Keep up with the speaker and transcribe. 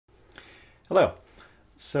Hello.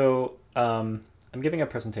 I'm giving a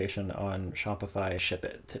presentation on Shopify Ship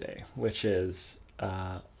It today, which is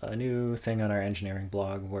a new thing on our engineering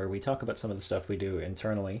blog where we talk about some of the stuff we do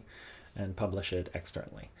internally and publish it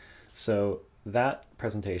externally. So that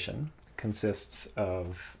presentation consists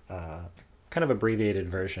of kind of abbreviated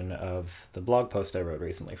version of the blog post I wrote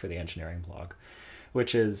recently for the engineering blog,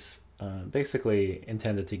 which is basically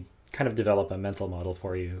intended to kind of develop a mental model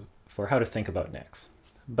for you for how to think about Nix.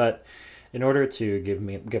 But in order to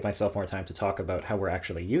give myself more time to talk about how we're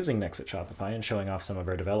actually using Nix at Shopify and showing off some of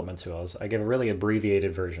our development tools, I give a really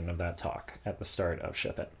abbreviated version of that talk at the start of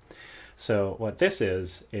Ship It. So what this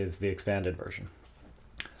is the expanded version.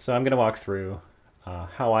 So I'm going to walk through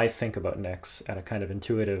how I think about Nix at a kind of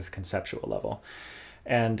intuitive conceptual level.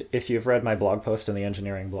 And if you've read my blog post in the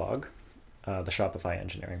engineering blog, the Shopify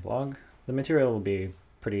engineering blog, the material will be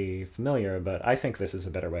pretty familiar, but I think this is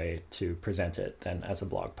a better way to present it than as a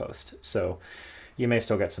blog post. So you may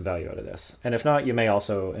still get some value out of this. And if not, you may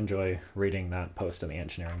also enjoy reading that post in the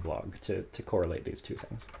engineering blog to correlate these two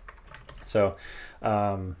things. So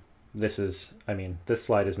this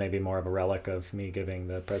slide is maybe more of a relic of me giving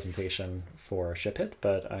the presentation for Ship It,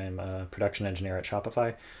 but I'm a production engineer at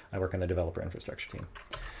Shopify. I work in the developer infrastructure team.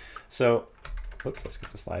 So, oops, let's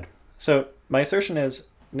skip the slide. So my assertion is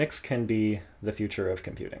Nix can be the future of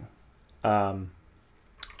computing.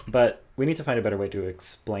 But we need to find a better way to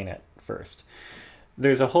explain it first.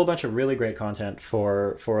 There's a whole bunch of really great content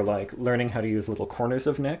for like learning how to use little corners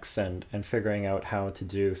of Nix and figuring out how to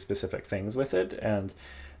do specific things with it, and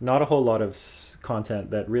not a whole lot of content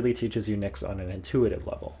that really teaches you Nix on an intuitive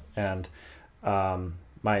level. And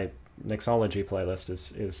my Nixology playlist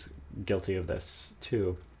is guilty of this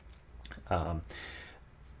too.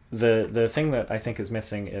 The thing that I think is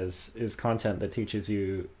missing is content that teaches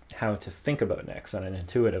you how to think about Nix on an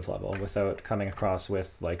intuitive level without coming across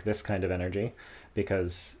with like this kind of energy,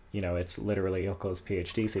 because it's literally Ilko's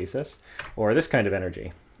PhD thesis, or this kind of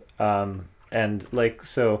energy. And like,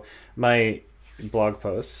 so my blog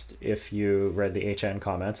post, if you read the HN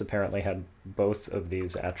comments, apparently had both of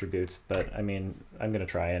these attributes, but I mean, I'm gonna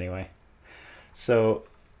try anyway. So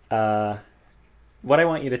what I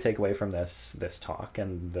want you to take away from this talk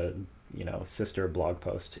and the sister blog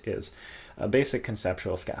post is a basic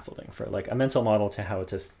conceptual scaffolding for like a mental model to how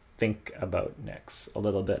to think about Nix a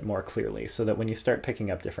little bit more clearly, so that when you start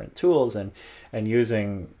picking up different tools and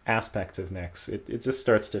using aspects of Nix, it just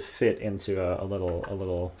starts to fit into a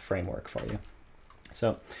little framework for you.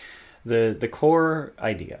 So the core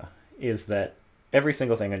idea is that every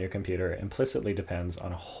single thing on your computer implicitly depends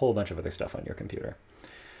on a whole bunch of other stuff on your computer.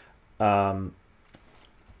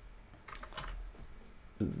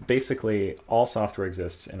 Basically, all software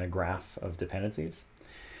exists in a graph of dependencies.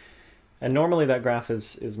 And normally that graph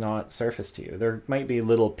is not surfaced to you. There might be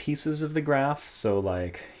little pieces of the graph. So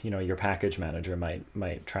like, your package manager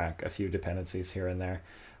might track a few dependencies here and there.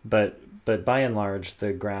 But by and large,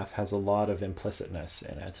 the graph has a lot of implicitness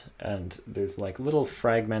in it. And there's like little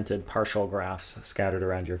fragmented partial graphs scattered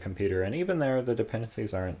around your computer. And even there, the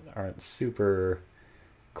dependencies aren't super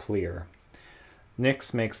clear.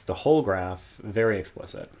 Nix makes the whole graph very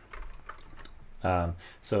explicit.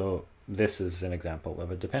 So this is an example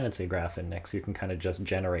of a dependency graph in Nix. You can kind of just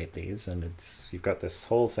generate these, and you've got this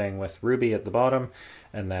whole thing with Ruby at the bottom,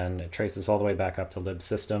 and then it traces all the way back up to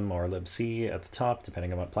libsystem or libc at the top,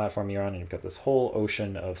 depending on what platform you're on, and you've got this whole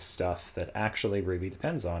ocean of stuff that actually Ruby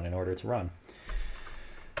depends on in order to run.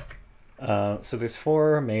 So there's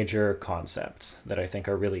four major concepts that I think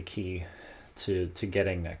are really key to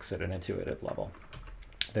getting Nix at an intuitive level.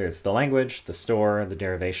 There's the language, the store, the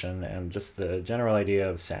derivation, and just the general idea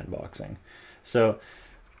of sandboxing. So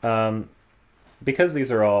because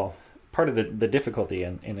these are all part of the difficulty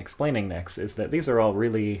in explaining Nix is that these are all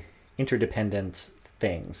really interdependent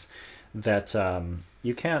things that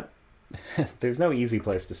you can't, there's no easy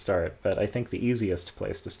place to start, but I think the easiest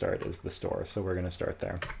place to start is the store. So we're going to start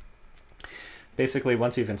there. Basically,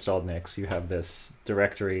 once you've installed Nix, you have this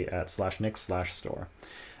directory at /nix/store.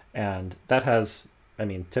 And that has,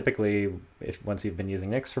 typically, once you've been using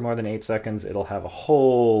Nix for more than 8 seconds, it'll have a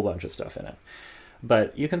whole bunch of stuff in it.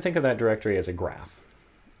 But you can think of that directory as a graph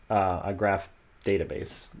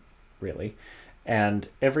database, really. And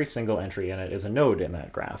every single entry in it is a node in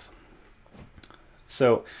that graph.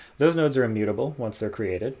 So those nodes are immutable once they're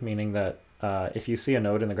created, meaning that if you see a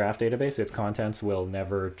node in the graph database, its contents will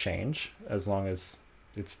never change as long as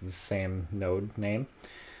it's the same node name.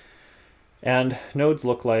 And nodes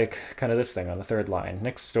look like kind of this thing on the third line,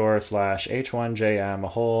 Nix store /h1jm, a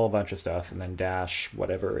whole bunch of stuff, and then dash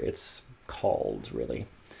whatever it's called, really.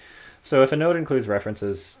 So if a node includes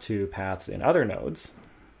references to paths in other nodes,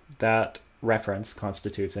 that reference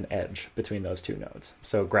constitutes an edge between those two nodes.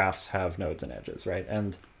 So graphs have nodes and edges, right?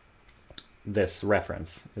 And this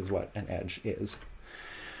reference is what an edge is.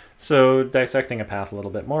 So dissecting a path a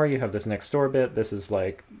little bit more, you have this next door bit. This is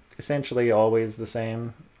like essentially always the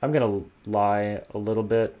same. I'm going to lie a little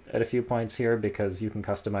bit at a few points here because you can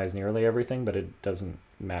customize nearly everything, but it doesn't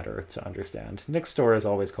matter to understand. Next door is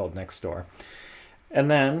always called next door. And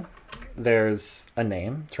then there's a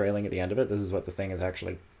name trailing at the end of it. This is what the thing is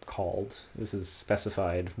actually called. This is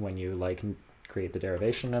specified when you like create the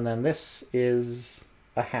derivation. And then this is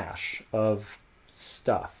a hash of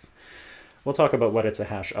stuff. We'll talk about what it's a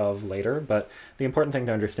hash of later, but the important thing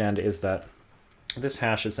to understand is that this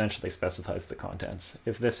hash essentially specifies the contents.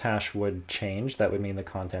 If this hash would change, that would mean the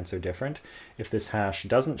contents are different. If this hash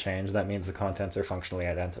doesn't change, that means the contents are functionally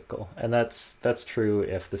identical. And that's true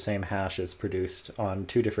if the same hash is produced on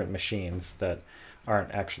two different machines that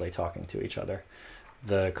aren't actually talking to each other.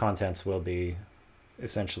 The contents will be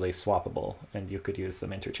essentially swappable, and you could use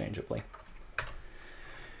them interchangeably.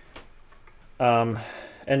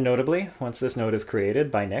 And notably, once this node is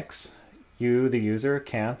created by Nix, you, the user,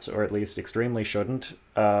 can't, or at least extremely shouldn't,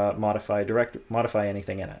 modify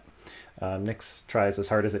anything in it. Nix tries as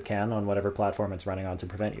hard as it can on whatever platform it's running on to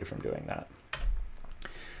prevent you from doing that.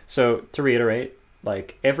 So to reiterate,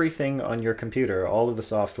 like everything on your computer, all of the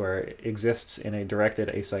software exists in a directed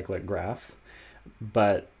acyclic graph,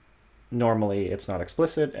 but normally it's not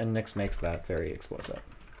explicit, and Nix makes that very explicit.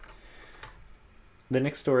 The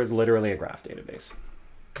Nix store is literally a graph database.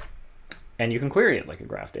 And you can query it like a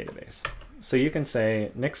graph database. So you can say,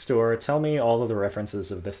 Nix store, tell me all of the references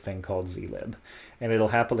of this thing called zlib. And it'll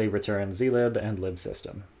happily return zlib and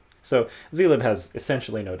libsystem. So zlib has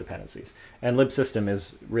essentially no dependencies. And libsystem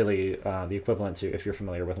is really the equivalent to, if you're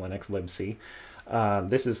familiar with Linux, libc.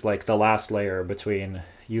 This is like the last layer between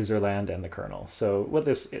userland and the kernel. So what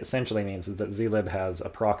this essentially means is that zlib has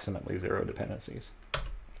approximately 0 dependencies.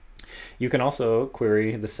 You can also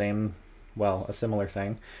query the same, well, a similar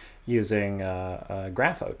thing using a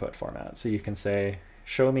graph output format. So you can say,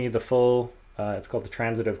 show me the full, it's called the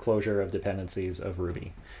transitive closure of dependencies of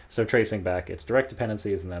Ruby. So tracing back its direct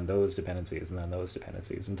dependencies and then those dependencies and then those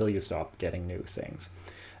dependencies until you stop getting new things.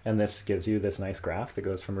 And this gives you this nice graph that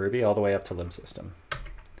goes from Ruby all the way up to libsystem.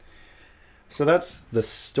 So that's the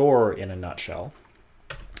store in a nutshell.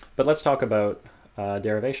 But let's talk about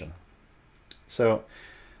derivation. So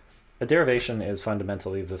a derivation is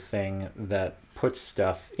fundamentally the thing that puts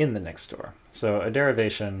stuff in the Nix store. So a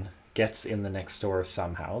derivation gets in the Nix store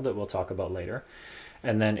somehow, that we'll talk about later,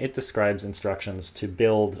 and then it describes instructions to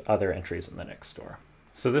build other entries in the Nix store.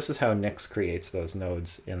 So this is how Nix creates those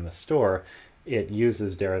nodes in the store. It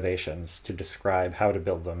uses derivations to describe how to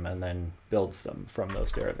build them and then builds them from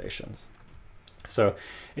those derivations. So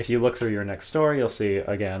if you look through your Nix store, you'll see,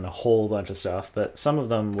 again, a whole bunch of stuff, but some of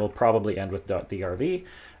them will probably end with .drv,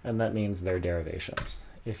 and that means they're derivations.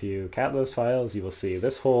 If you cat those files, you will see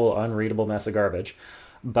this whole unreadable mess of garbage.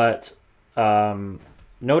 But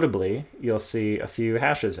notably, you'll see a few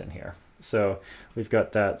hashes in here. So we've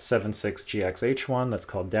got that 76gxh1 that's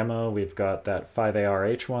called demo. We've got that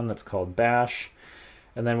 5arh1 that's called bash.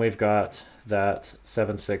 And then we've got that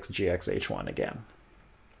 76gxh1 again.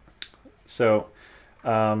 So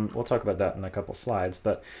we'll talk about that in a couple slides.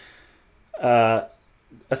 But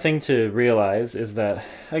a thing to realize is that,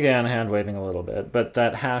 again, hand-waving a little bit, but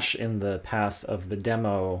that hash in the path of the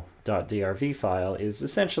demo.drv file is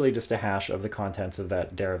essentially just a hash of the contents of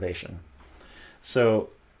that derivation. So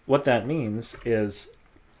what that means is,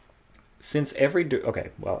 since every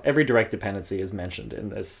direct dependency is mentioned in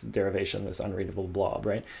this derivation, this unreadable blob,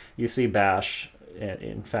 right? You see bash.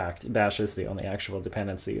 In fact, bash is the only actual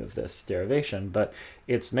dependency of this derivation, but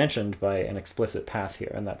it's mentioned by an explicit path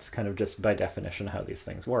here, and that's kind of just by definition how these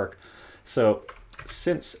things work. So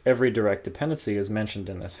since every direct dependency is mentioned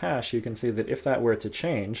in this hash, you can see that if that were to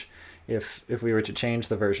change, if we were to change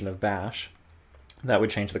the version of bash, that would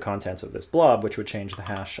change the contents of this blob, which would change the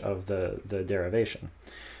hash of the derivation.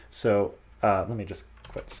 So let me just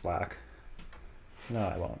quit Slack. No,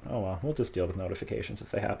 I won't. Oh well, we'll just deal with notifications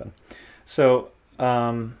if they happen. So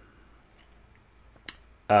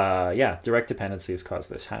yeah, direct dependencies cause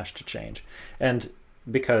this hash to change. And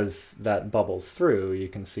because that bubbles through, you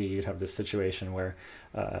can see you'd have this situation where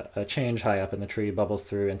a change high up in the tree bubbles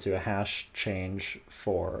through into a hash change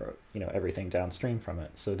for everything downstream from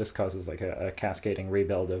it. So this causes like a cascading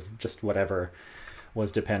rebuild of just whatever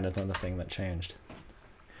was dependent on the thing that changed.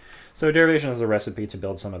 So a derivation is a recipe to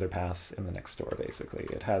build some other path in the Nix store, basically.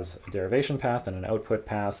 It has a derivation path and an output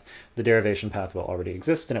path. The derivation path will already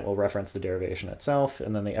exist, and it will reference the derivation itself,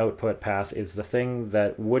 and then the output path is the thing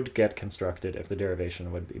that would get constructed if the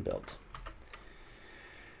derivation would be built.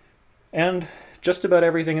 And just about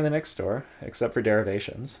everything in the Nix store, except for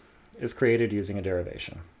derivations, is created using a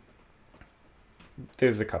derivation.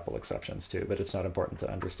 There's a couple exceptions too, but it's not important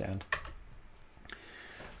to understand.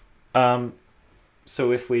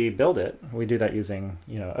 So if we build it, we do that using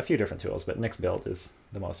a few different tools, but Nix build is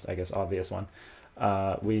the most, I guess, obvious one.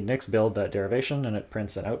 We Nix build that derivation and it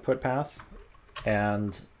prints an output path,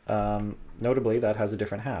 and notably that has a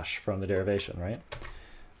different hash from the derivation, right?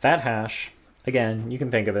 That hash, again, you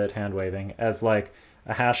can think of it, hand waving, as like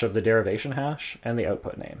a hash of the derivation hash and the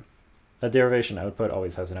output name. A derivation output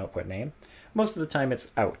always has an output name. Most of the time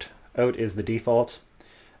it's out. Out is the default.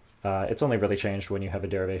 It's only really changed when you have a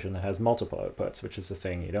derivation that has multiple outputs, which is the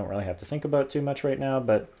thing you don't really have to think about too much right now,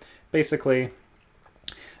 but basically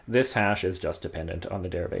this hash is just dependent on the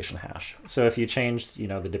derivation hash. So if you change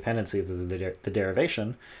the dependencies of the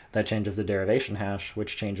derivation, that changes the derivation hash,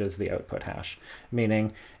 which changes the output hash.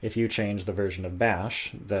 Meaning if you change the version of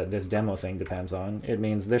bash that this demo thing depends on, it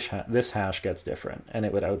means this hash gets different, and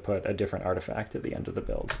it would output a different artifact at the end of the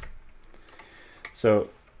build. So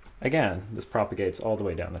again, this propagates all the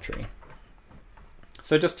way down the tree.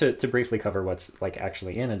 So just to briefly cover what's like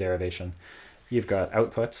actually in a derivation, you've got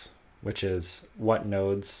outputs, which is what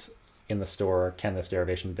nodes in the store can this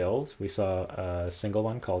derivation build. We saw a single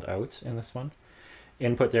one called out in this one.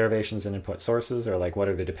 Input derivations and input sources are like, what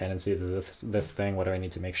are the dependencies of this thing? What do I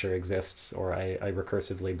need to make sure exists, or I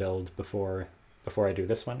recursively build before I do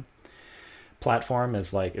this one. Platform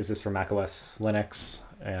is like, is this for macOS, Linux,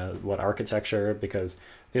 what architecture? Because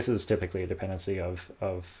this is typically a dependency of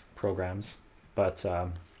programs, but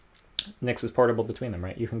Nix is portable between them,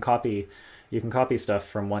 right? You can copy stuff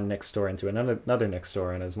from one Nix store into another Nix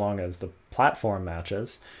store, and as long as the platform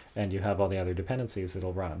matches and you have all the other dependencies,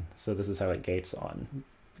 it'll run. So this is how it gates on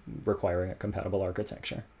requiring a compatible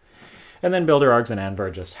architecture. And then builder, args, and env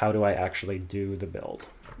are just how do I actually do the build.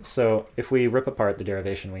 So if we rip apart the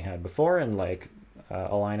derivation we had before and like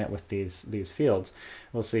align it with these fields,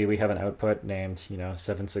 we'll see we have an output named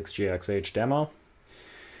 76gxh demo,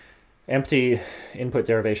 empty input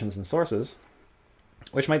derivations and sources,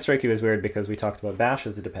 which might strike you as weird because we talked about bash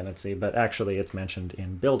as a dependency, but actually it's mentioned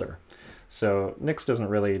in builder. So Nix doesn't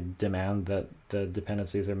really demand that the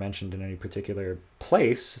dependencies are mentioned in any particular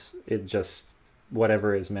place. It just,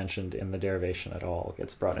 whatever is mentioned in the derivation at all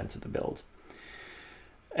gets brought into the build.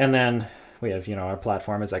 And then we have, our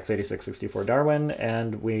platform is x86-64 Darwin,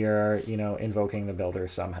 and we are, invoking the builder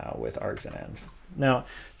somehow with args and env. Now,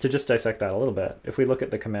 to just dissect that a little bit, if we look at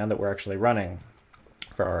the command that we're actually running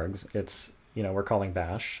for args, it's, we're calling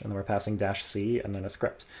bash, and then we're passing -c and then a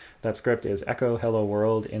script. That script is echo hello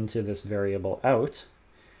world into this variable out.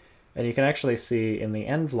 And you can actually see in the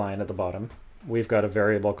env line at the bottom, we've got a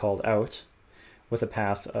variable called out with a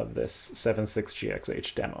path of this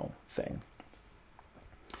 76gxh demo thing.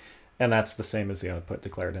 And that's the same as the output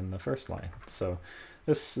declared in the first line. So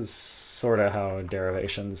this is sort of how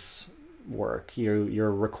derivations work.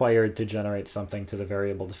 You're required to generate something to the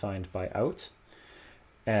variable defined by out,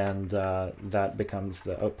 and that becomes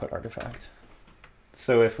the output artifact.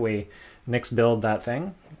 So if we Nix build that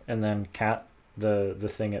thing and then cat the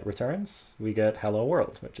thing it returns, we get hello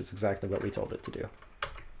world, which is exactly what we told it to do.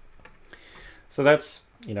 So that's,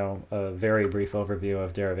 a very brief overview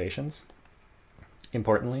of derivations.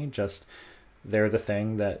 Importantly, just they're the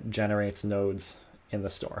thing that generates nodes in the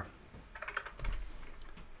store,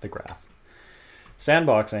 the graph.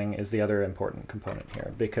 Sandboxing is the other important component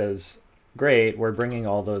here, because great, we're bringing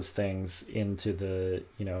all those things into the,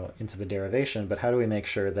 into the derivation, but how do we make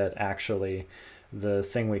sure that actually the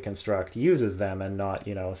thing we construct uses them and not,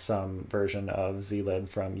 some version of zlib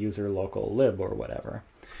from user local lib or whatever?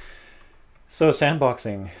 So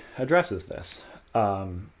sandboxing addresses this.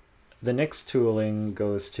 The Nix tooling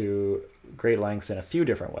goes to great lengths in a few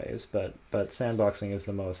different ways, but sandboxing is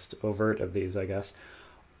the most overt of these, I guess.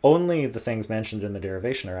 Only the things mentioned in the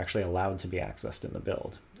derivation are actually allowed to be accessed in the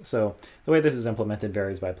build. So the way this is implemented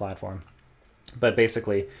varies by platform. But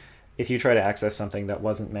basically, if you try to access something that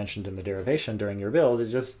wasn't mentioned in the derivation during your build, it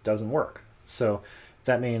just doesn't work. So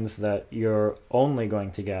that means that you're only going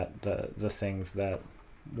to get the things that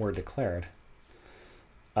were declared.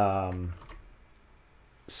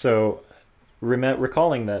 So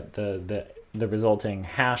recalling that the resulting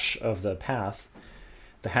hash of the path,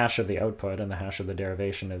 the hash of the output and the hash of the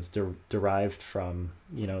derivation is derived from,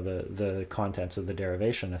 the contents of the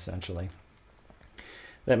derivation, essentially.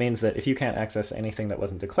 That means that if you can't access anything that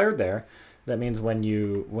wasn't declared there, that means when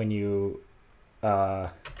you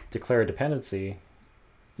declare a dependency,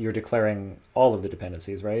 you're declaring all of the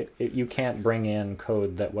dependencies, right? You can't bring in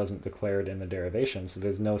code that wasn't declared in the derivation, so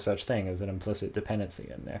there's no such thing as an implicit dependency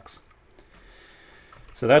in Nix.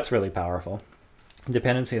 So that's really powerful.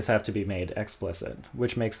 Dependencies have to be made explicit,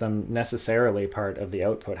 which makes them necessarily part of the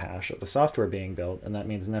output hash of the software being built. And that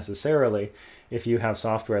means necessarily, if you have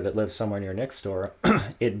software that lives somewhere near Nix store,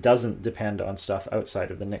 it doesn't depend on stuff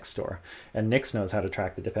outside of the Nix store. And Nix knows how to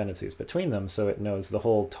track the dependencies between them, so it knows the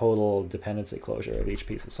whole total dependency closure of each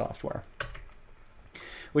piece of software,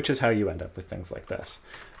 which is how you end up with things like this.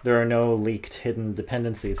 There are no leaked hidden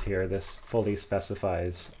dependencies here. This fully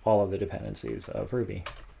specifies all of the dependencies of Ruby.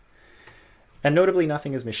 And notably,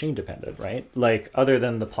 nothing is machine dependent, right? Like, other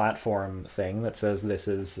than the platform thing that says this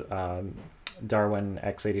is Darwin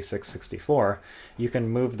x86-64, you can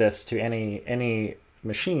move this to any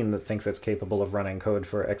machine that thinks it's capable of running code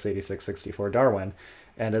for x86-64 Darwin.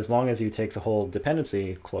 And as long as you take the whole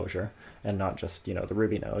dependency closure and not just, the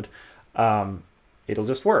Ruby node, it'll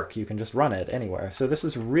just work. You can just run it anywhere. So this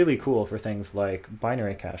is really cool for things like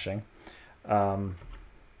binary caching.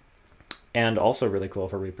 And also really cool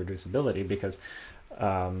for reproducibility because,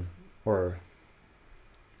 or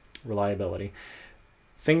reliability.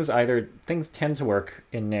 Things tend to work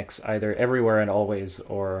in Nix either everywhere and always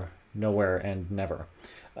or nowhere and never.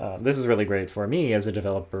 This is really great for me as a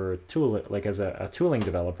developer tool, like as a tooling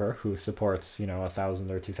developer who supports,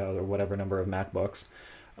 1,000 or 2,000 or whatever number of MacBooks.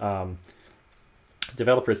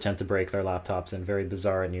 Developers tend to break their laptops in very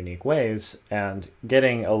bizarre and unique ways, and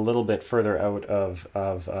getting a little bit further out of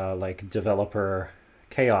like developer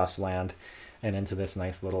chaos land and into this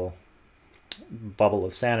nice little bubble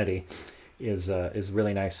of sanity is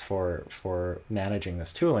really nice for managing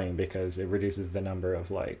this tooling, because it reduces the number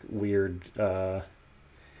of like weird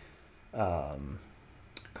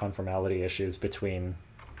conformality issues between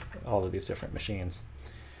all of these different machines.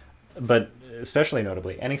 But especially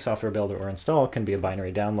notably, any software build or install can be a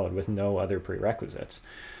binary download with no other prerequisites.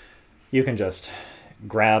 You can just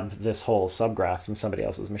grab this whole subgraph from somebody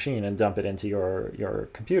else's machine and dump it into your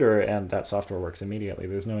computer, and that software works immediately.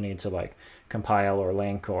 There's no need to like compile or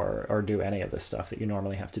link or do any of this stuff that you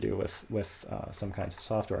normally have to do with some kinds of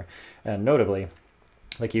software. And notably,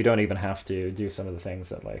 like, you don't even have to do some of the things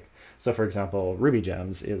that, like, so for example, Ruby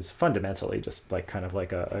Gems is fundamentally just like kind of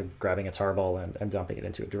like a grabbing a tarball and dumping it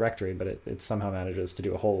into a directory, but it somehow manages to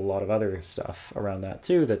do a whole lot of other stuff around that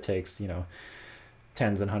too that takes,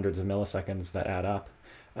 tens and hundreds of milliseconds that add up.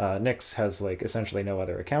 Nix has like essentially no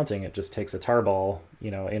other accounting. It just takes a tarball,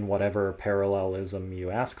 in whatever parallelism you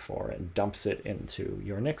ask for, and dumps it into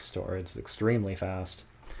your Nix store. It's extremely fast.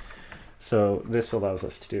 So this allows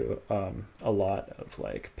us to do a lot of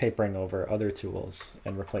like papering over other tools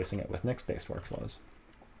and replacing it with Nix-based workflows.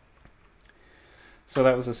 So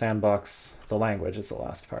that was the sandbox. The language is the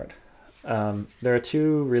last part. There are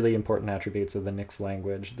two really important attributes of the Nix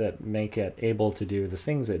language that make it able to do the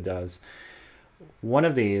things it does. One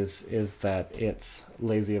of these is that it's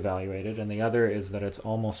lazy evaluated, and the other is that it's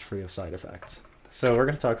almost free of side effects. So we're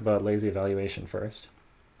going to talk about lazy evaluation first.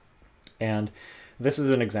 And this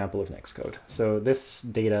is an example of Nix code. So this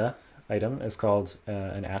data item is called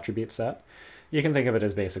an attribute set. You can think of it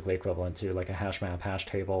as basically equivalent to like a hash map, hash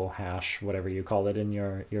table, hash, whatever you call it in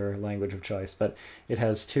your language of choice. But it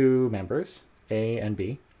has two members, A and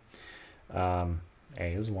B.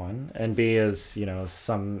 A is one, and B is,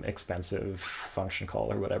 some expensive function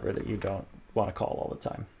call or whatever that you don't want to call all the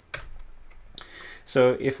time.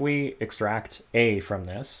 So if we extract A from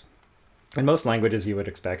this, in most languages, you would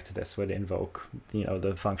expect this would invoke,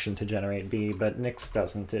 the function to generate B, but Nix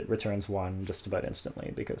doesn't. It returns 1 just about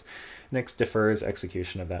instantly, because Nix defers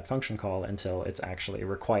execution of that function call until it's actually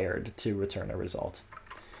required to return a result.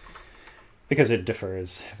 Because it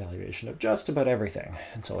defers evaluation of just about everything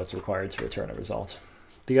until it's required to return a result.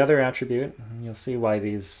 The other attribute, you'll see why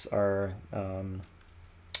these are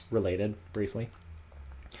related briefly.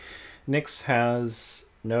 Nix has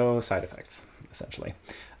no side effects, essentially.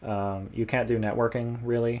 You can't do networking,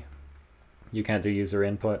 really. You can't do user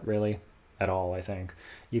input, really, at all, I think.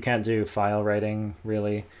 You can't do file writing,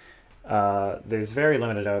 really. There's very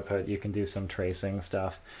limited output. You can do some tracing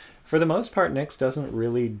stuff. For the most part, Nix doesn't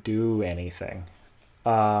really do anything.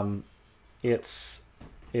 It's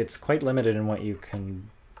quite limited in what you can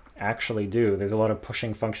actually do. There's a lot of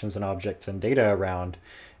pushing functions and objects and data around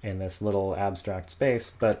in this little abstract space,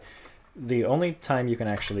 but the only time you can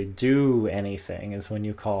actually do anything is when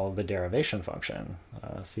you call the derivation function.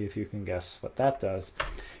 See if you can guess what that does.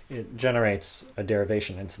 It generates a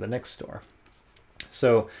derivation into the Nix store.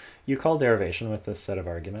 So you call derivation with this set of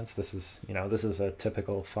arguments. This is a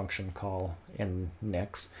typical function call in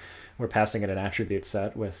Nix. We're passing it an attribute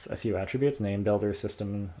set with a few attributes: name, builder,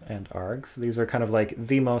 system, and args. These are kind of like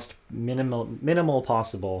the most minimal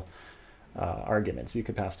possible arguments you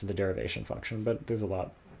could pass to the derivation function, but there's a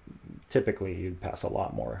lot typically you'd pass a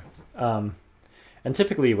lot more. And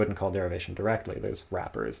typically you wouldn't call derivation directly. There's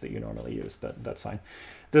wrappers that you normally use, but that's fine.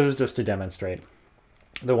 This is just to demonstrate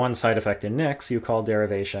the one side effect in Nix you call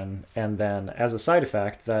derivation, and then as a side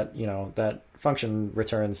effect that, that function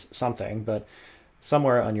returns something, but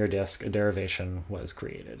somewhere on your disk a derivation was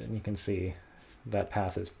created, and you can see that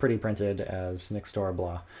path is pretty printed as nixstore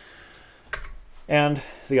blah. And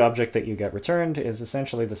the object that you get returned is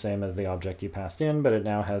essentially the same as the object you passed in, but it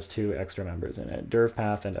now has two extra members in it, dirv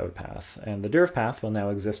path and out path. And the dirv path will now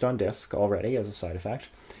exist on disk already as a side effect,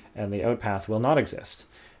 and the out path will not exist.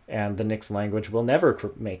 And the Nix language will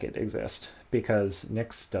never make it exist, because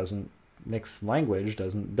Nix language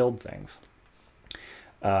doesn't build things.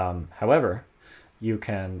 However, you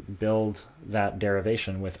can build that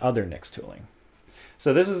derivation with other Nix tooling.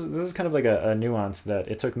 So this is kind of like a nuance that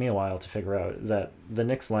it took me a while to figure out, that the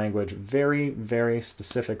Nix language very, very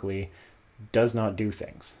specifically does not do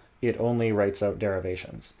things. It only writes out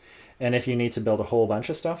derivations. And if you need to build a whole bunch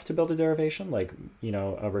of stuff to build a derivation, like,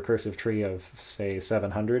 a recursive tree of, say,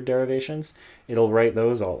 700 derivations, it'll write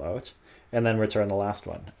those all out and then return the last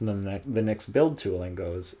one. And then the Nix build tooling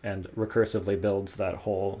goes and recursively builds that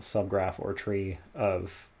whole subgraph or tree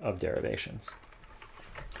of derivations.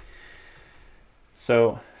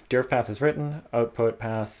 So dirv path is written, output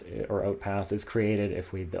path or out path is created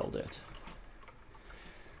if we build it.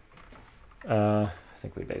 I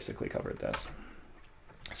think we basically covered this.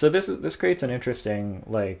 So this creates an interesting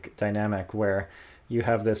dynamic where you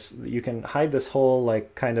have this, you can hide this whole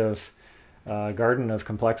kind of garden of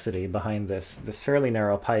complexity behind this fairly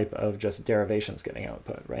narrow pipe of just derivations getting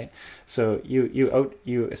output, right? So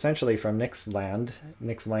you essentially from Nix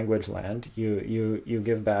language land, you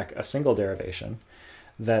give back a single derivation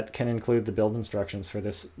that can include the build instructions for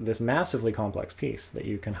this massively complex piece that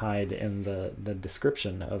you can hide in the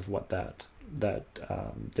description of what that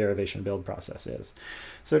derivation build process is.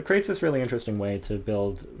 So it creates this really interesting way to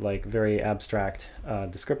build very abstract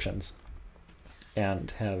descriptions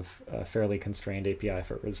and have a fairly constrained API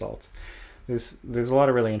for results. There's a lot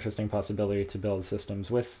of really interesting possibility to build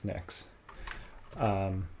systems with Nix.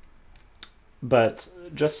 But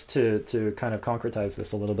just to kind of concretize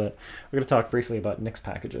this a little bit, we're going to talk briefly about Nix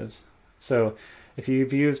packages. So if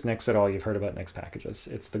you've used Nix at all, you've heard about Nix packages.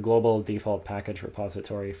 It's the global default package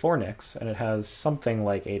repository for Nix, and it has something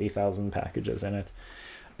like 80,000 packages in it.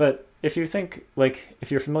 But if you think,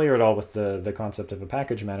 if you're familiar at all with the concept of a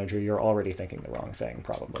package manager, you're already thinking the wrong thing,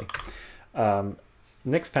 probably.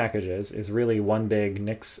 Nix packages is really one big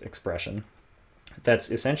Nix expression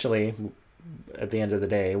that's essentially, at the end of the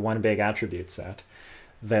day, one big attribute set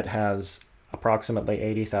that has approximately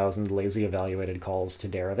 80,000 lazy evaluated calls to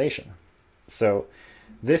derivation. So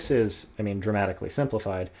this is, dramatically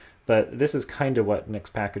simplified, but this is kind of what Nix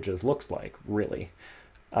packages looks like, really.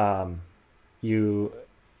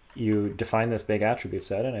 You define this big attribute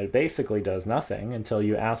set, and it basically does nothing until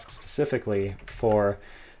you ask specifically for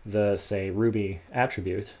the, say, Ruby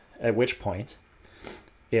attribute, at which point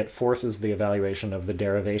it forces the evaluation of the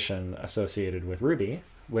derivation associated with Ruby,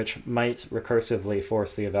 which might recursively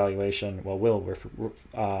force the evaluation, will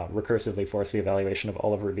recursively force the evaluation of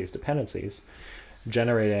all of Ruby's dependencies,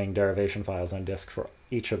 generating derivation files on disk for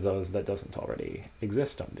each of those that doesn't already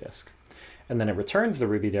exist on disk. And then it returns the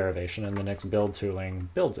Ruby derivation, and the Nix build tooling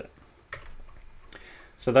builds it.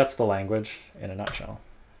 So that's the language in a nutshell.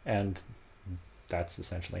 And that's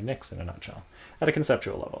essentially Nix in a nutshell, at a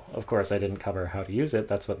conceptual level. Of course, I didn't cover how to use it.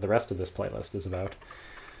 That's what the rest of this playlist is about.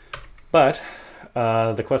 But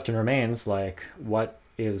the question remains, what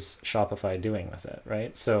is Shopify doing with it,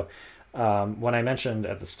 right? So when I mentioned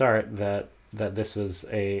at the start that this was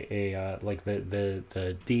the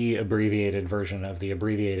de-abbreviated version of the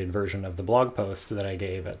abbreviated version of the blog post that I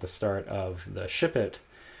gave at the start of the Ship It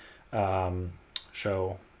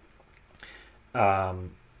show,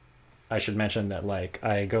 I should mention that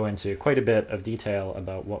I go into quite a bit of detail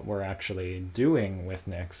about what we're actually doing with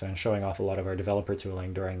Nix and showing off a lot of our developer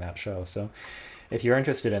tooling during that show. So if you're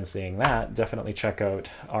interested in seeing that, definitely check out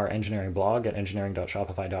our engineering blog at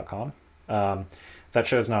engineering.shopify.com. That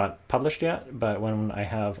show's not published yet, but when I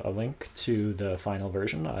have a link to the final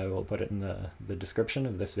version, I will put it in the description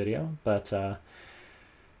of this video. But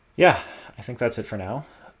yeah, I think that's it for now.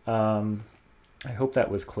 I hope that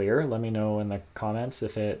was clear. Let me know in the comments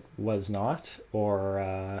if it was not, or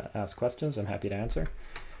ask questions. I'm happy to answer.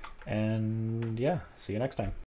 And yeah, see you next time.